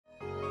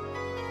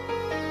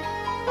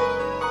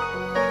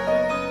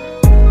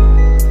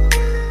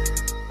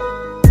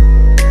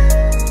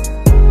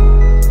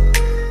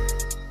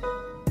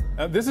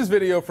This is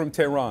video from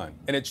Tehran,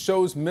 and it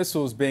shows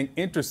missiles being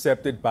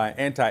intercepted by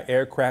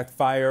anti-aircraft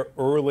fire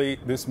early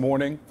this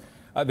morning.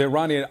 The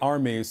Iranian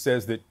army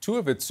says that 2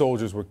 of its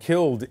soldiers were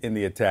killed in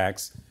the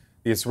attacks.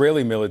 The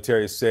Israeli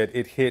military said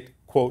it hit,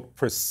 quote,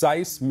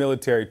 precise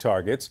military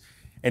targets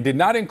and did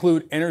not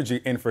include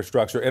energy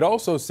infrastructure. It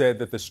also said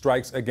that the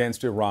strikes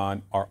against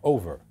Iran are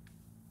over.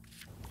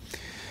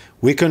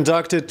 We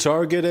conducted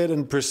targeted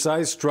and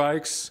precise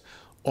strikes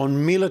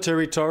on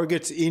military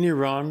targets in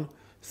Iran,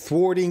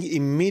 thwarting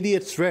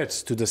immediate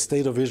threats to the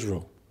state of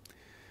Israel.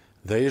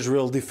 The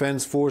Israel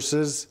Defense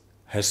Forces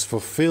has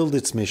fulfilled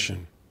its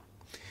mission.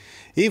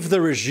 If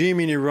the regime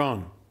in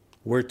Iran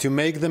were to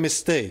make the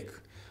mistake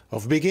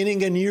of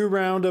beginning a new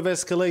round of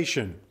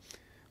escalation,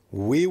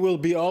 we will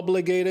be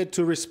obligated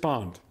to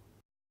respond.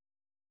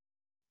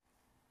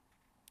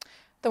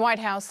 The White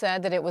House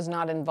said that it was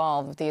not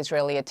involved with the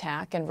Israeli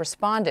attack and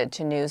responded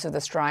to news of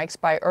the strikes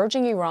by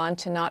urging Iran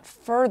to not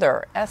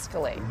further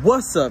escalate.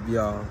 What's up,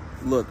 y'all?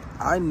 Look,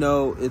 I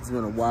know it's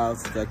been a while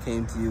since I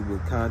came to you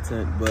with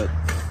content, but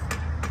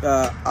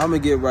I'm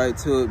going to get right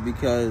to it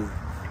because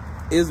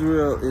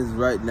Israel is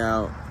right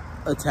now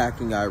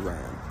attacking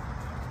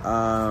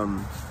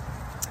Iran.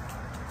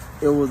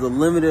 It was a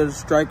limited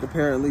strike,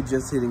 apparently,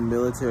 just hitting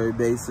military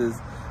bases.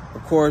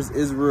 Of course,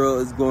 Israel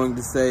is going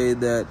to say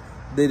that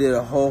they did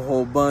a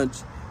whole bunch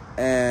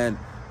and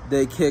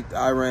they kicked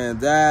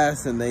Iran's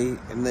ass and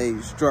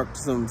they struck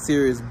some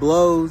serious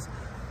blows.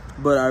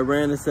 But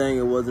Iran is saying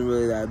it wasn't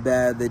really that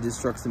bad. They just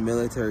struck some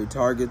military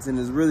targets, and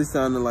it's really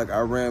sounding like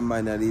Iran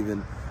might not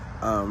even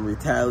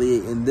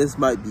retaliate, and this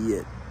might be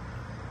it.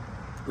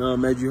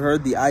 As you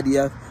heard, the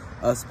IDF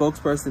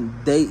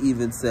spokesperson, they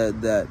even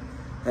said that,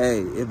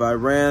 hey, if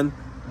Iran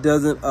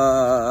doesn't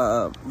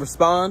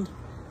respond,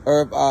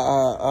 or if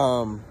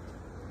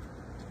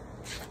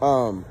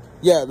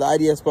yeah, the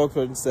IDF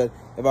spokesperson said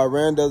if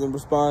Iran doesn't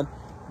respond,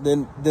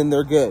 then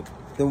they're good.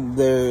 Then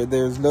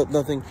there's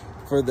nothing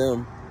for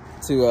them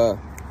to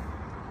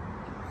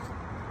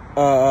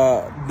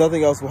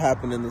nothing else will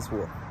happen in this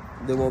war.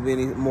 There won't be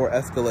any more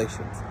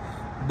escalations.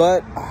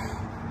 But I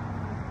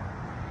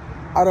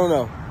don't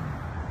know.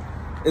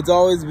 It's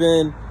always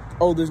been,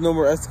 oh, there's no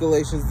more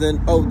escalations.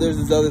 Then, oh, there's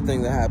this other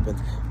thing that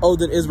happens. Oh,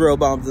 then Israel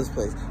bombs this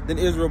place. Then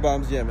Israel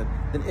bombs Yemen.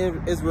 Then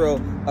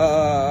Israel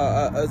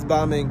is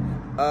bombing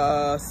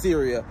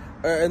Syria,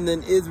 and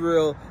then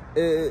Israel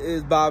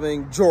is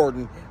bombing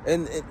Jordan,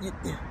 and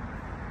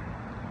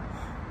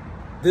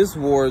this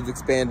war is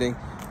expanding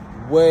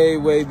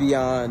way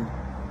beyond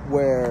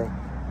where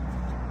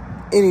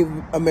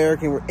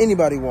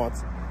anybody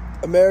wants.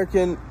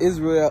 American,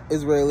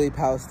 Israeli,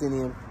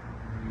 Palestinian,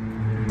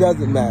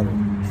 doesn't matter.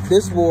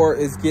 This war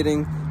is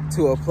getting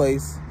to a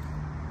place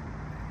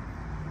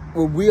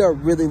where we are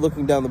really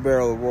looking down the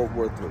barrel of World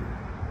War III.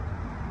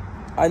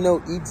 I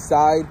know each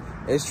side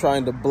is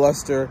trying to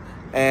bluster,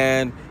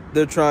 and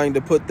they're trying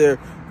to put their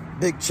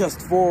big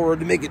chest forward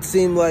to make it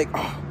seem like,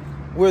 oh,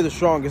 we're the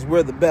strongest,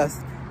 we're the best,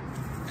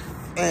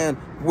 and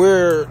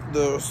we're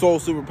the sole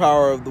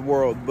superpower of the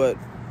world. But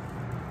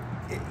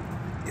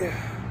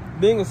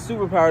being a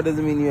superpower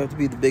doesn't mean you have to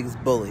be the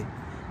biggest bully.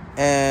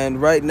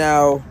 And right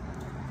now,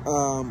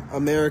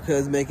 America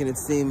is making it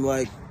seem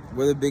like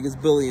we're the biggest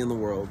bully in the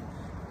world,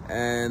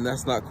 and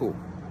that's not cool.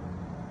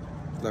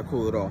 It's not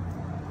cool at all.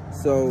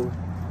 So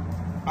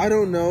I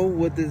don't know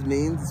what this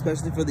means,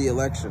 especially for the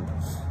election,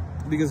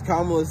 because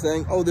Kamala is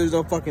saying, oh, there's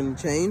no fucking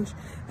change,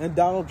 and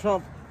Donald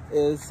Trump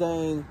is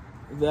saying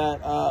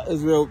that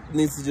Israel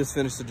needs to just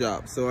finish the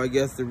job. So I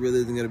guess there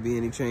really isn't going to be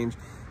any change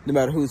no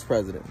matter who's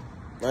president,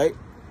 right?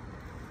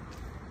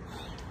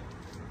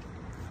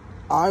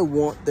 I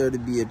want there to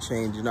be a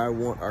change, and I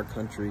want our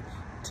country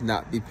to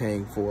not be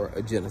paying for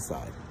a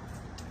genocide.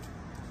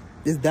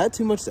 Is that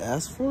too much to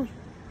ask for?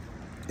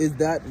 Is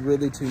that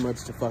really too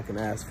much to fucking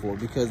ask for?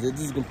 Because it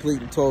is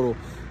complete and total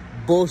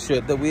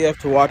bullshit that we have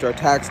to watch our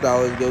tax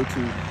dollars go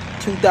to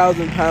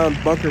 2,000-pound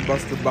bunker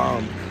buster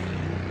bomb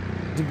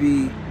to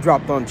be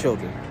dropped on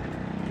children.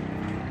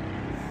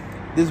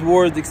 This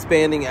war is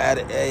expanding at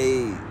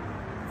a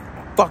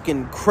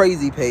fucking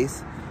crazy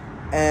pace,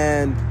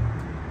 and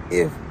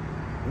if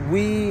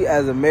we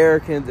as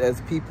Americans,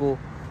 as people,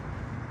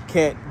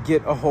 can't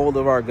get a hold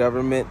of our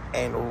government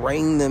and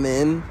rein them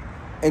in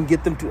and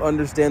get them to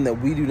understand that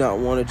we do not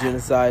want a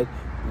genocide,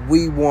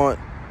 we want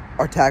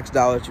our tax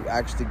dollars to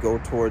actually go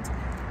towards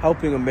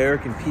helping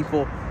American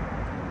people,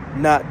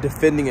 not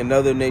defending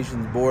another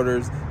nation's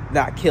borders,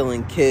 not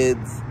killing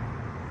kids,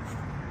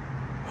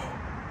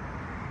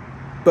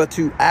 but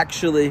to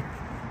actually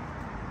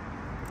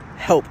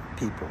help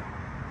people,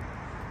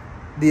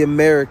 the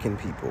American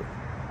people.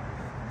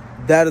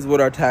 That is what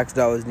our tax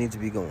dollars need to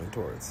be going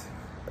towards.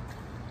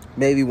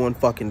 Maybe one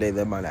fucking day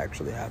that might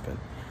actually happen.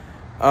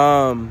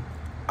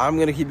 I'm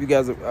going to keep you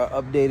guys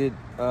updated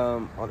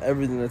on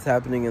everything that's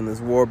happening in this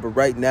war. But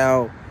right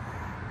now,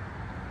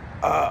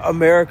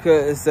 America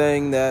is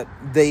saying that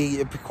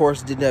they, of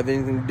course, didn't have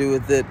anything to do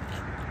with it.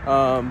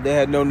 They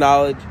had no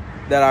knowledge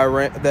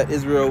that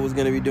Israel was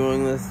going to be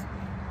doing this.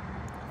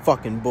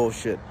 Fucking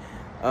bullshit.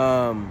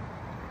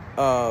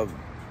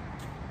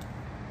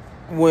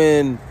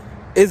 when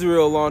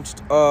Israel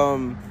launched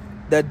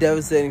that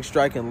devastating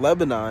strike in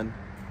Lebanon,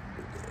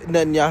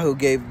 Netanyahu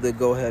gave the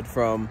go-ahead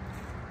from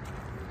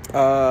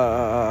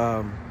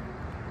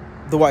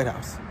the White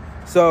House.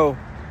 So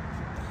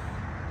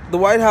the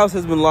White House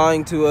has been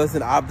lying to us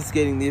and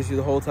obfuscating the issue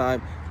the whole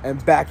time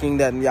and backing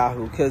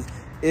Netanyahu. Because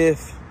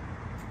if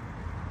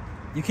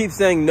you keep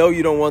saying, no,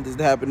 you don't want this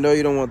to happen, no,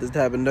 you don't want this to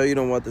happen, no, you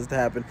don't want this to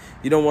happen,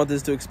 you don't want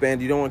this to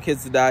expand, you don't want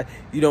kids to die,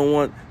 you don't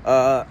want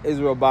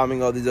Israel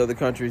bombing all these other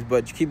countries,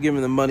 but you keep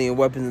giving them money and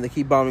weapons and they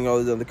keep bombing all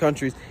these other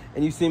countries,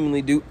 and you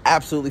seemingly do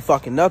absolutely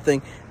fucking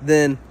nothing,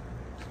 then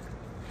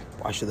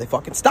why should they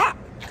fucking stop?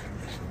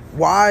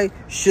 Why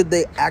should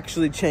they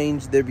actually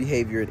change their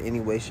behavior in any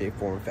way, shape,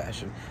 form, or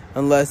fashion?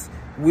 Unless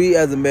we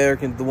as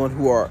Americans, the one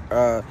who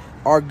are,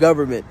 our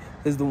government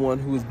is the one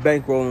who is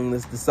bankrolling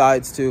this,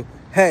 decides to,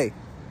 hey,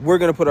 we're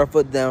going to put our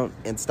foot down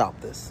and stop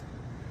this.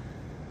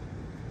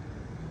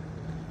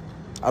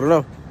 I don't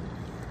know.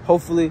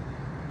 Hopefully,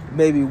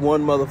 maybe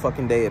one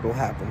motherfucking day it will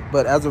happen.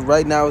 But as of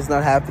right now, it's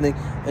not happening.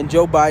 And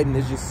Joe Biden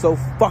is just so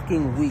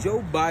fucking weak.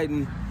 Joe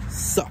Biden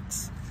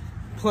sucks.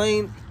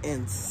 Plain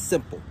and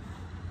simple.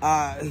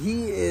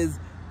 He is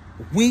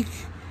weak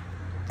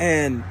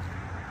and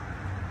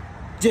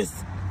just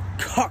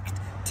cucked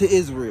to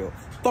Israel.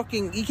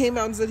 He came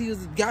out and said he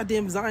was a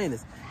goddamn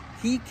Zionist.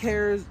 He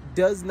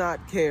does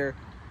not care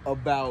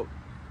about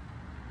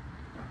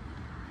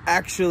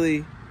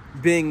actually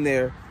being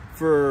there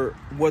for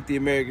what the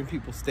American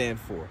people stand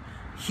for.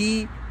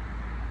 He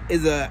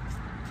is a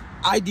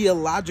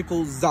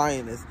ideological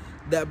Zionist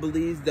that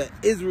believes that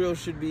Israel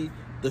should be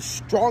the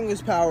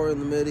strongest power in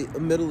the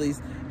Middle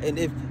East, and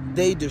if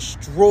they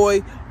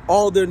destroy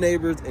all their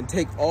neighbors and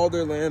take all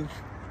their land,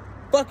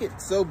 fuck it,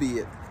 so be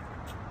it.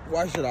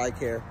 Why should I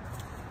care?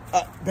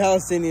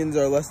 Palestinians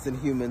are less than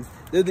humans.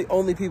 They're the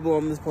only people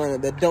on this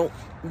planet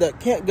that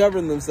can't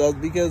govern themselves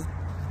because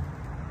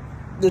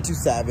they're too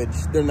savage.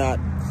 They're not,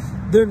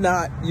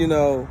 you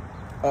know,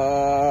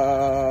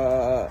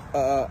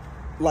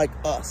 like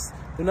us.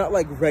 They're not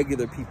like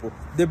regular people.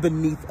 They're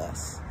beneath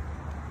us.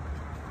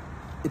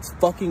 It's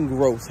fucking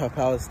gross how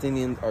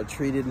Palestinians are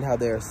treated and how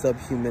they are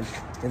subhuman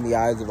in the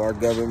eyes of our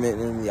government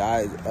and in the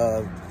eyes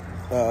of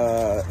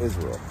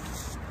Israel.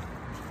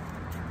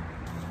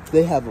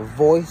 They have a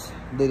voice.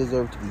 They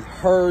deserve to be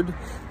heard,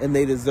 and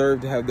they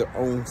deserve to have their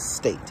own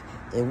state.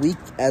 And we,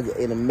 as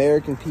an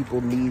American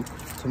people, need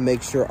to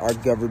make sure our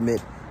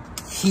government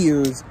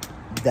hears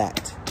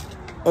that,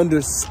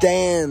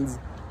 understands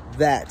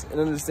that, and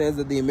understands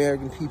that the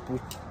American people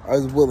are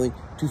willing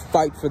to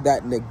fight for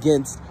that and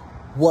against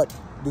what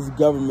this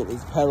government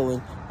is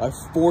peddling by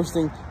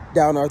forcing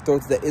down our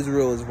throats that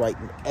Israel is right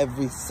in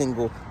every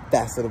single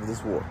facet of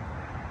this war.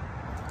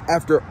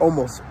 After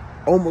almost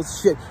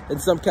shit, in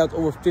some counts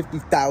over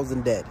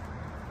 50,000 dead.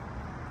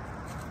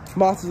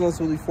 Hamas is only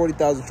supposed to be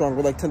 40,000 strong.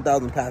 We're like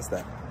 10,000 past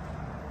that.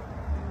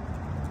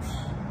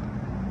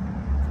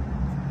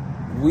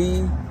 We,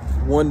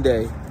 one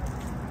day,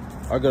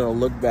 are going to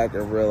look back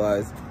and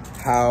realize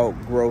how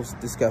gross,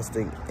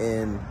 disgusting,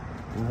 and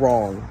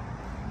wrong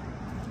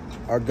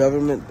our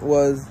government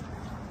was,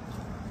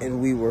 and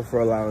we were for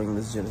allowing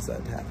this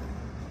genocide to happen.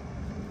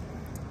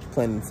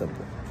 Plain and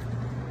simple.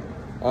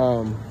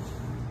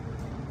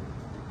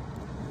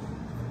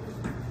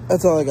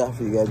 That's all I got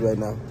for you guys right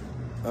now.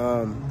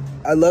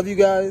 I love you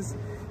guys.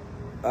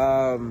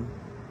 I'm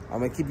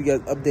going to keep you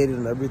guys updated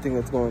on everything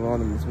that's going on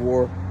in this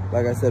war.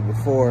 Like I said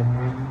before,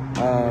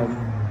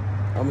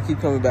 I'm going to keep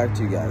coming back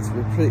to you guys.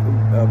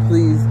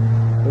 Please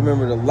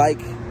remember to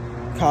like,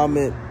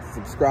 comment,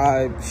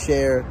 subscribe,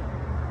 share,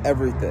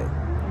 everything.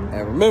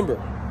 And remember,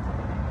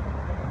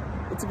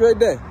 it's a great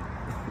day.